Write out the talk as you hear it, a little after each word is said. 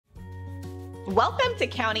Welcome to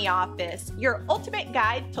County Office, your ultimate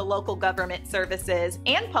guide to local government services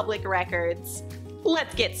and public records.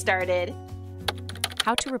 Let's get started.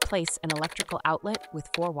 How to replace an electrical outlet with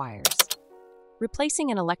 4 wires.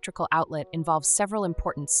 Replacing an electrical outlet involves several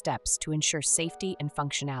important steps to ensure safety and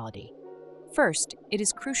functionality. First, it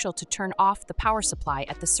is crucial to turn off the power supply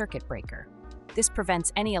at the circuit breaker. This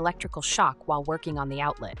prevents any electrical shock while working on the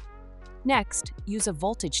outlet. Next, use a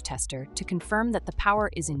voltage tester to confirm that the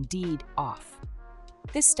power is indeed off.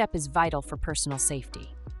 This step is vital for personal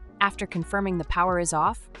safety. After confirming the power is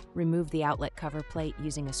off, remove the outlet cover plate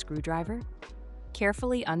using a screwdriver.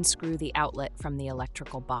 Carefully unscrew the outlet from the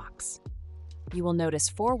electrical box. You will notice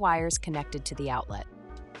 4 wires connected to the outlet.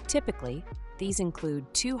 Typically, these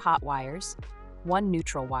include 2 hot wires, 1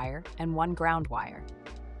 neutral wire, and 1 ground wire.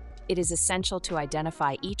 It is essential to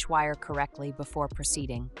identify each wire correctly before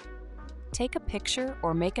proceeding. Take a picture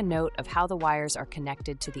or make a note of how the wires are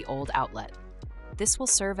connected to the old outlet. This will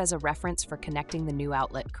serve as a reference for connecting the new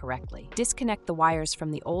outlet correctly. Disconnect the wires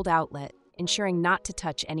from the old outlet, ensuring not to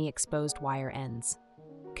touch any exposed wire ends.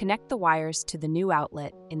 Connect the wires to the new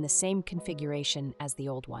outlet in the same configuration as the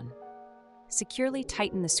old one. Securely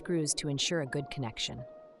tighten the screws to ensure a good connection.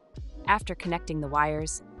 After connecting the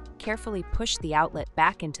wires, carefully push the outlet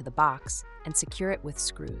back into the box and secure it with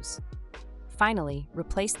screws. Finally,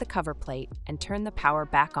 replace the cover plate and turn the power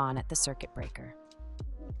back on at the circuit breaker.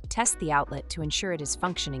 Test the outlet to ensure it is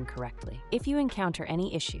functioning correctly. If you encounter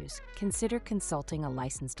any issues, consider consulting a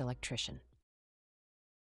licensed electrician.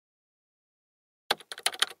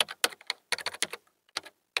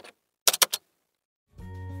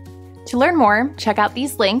 To learn more, check out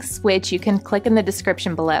these links, which you can click in the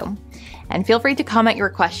description below. And feel free to comment your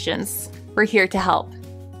questions. We're here to help.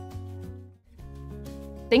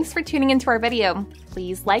 Thanks for tuning into our video.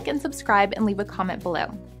 Please like and subscribe and leave a comment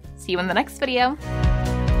below. See you in the next video.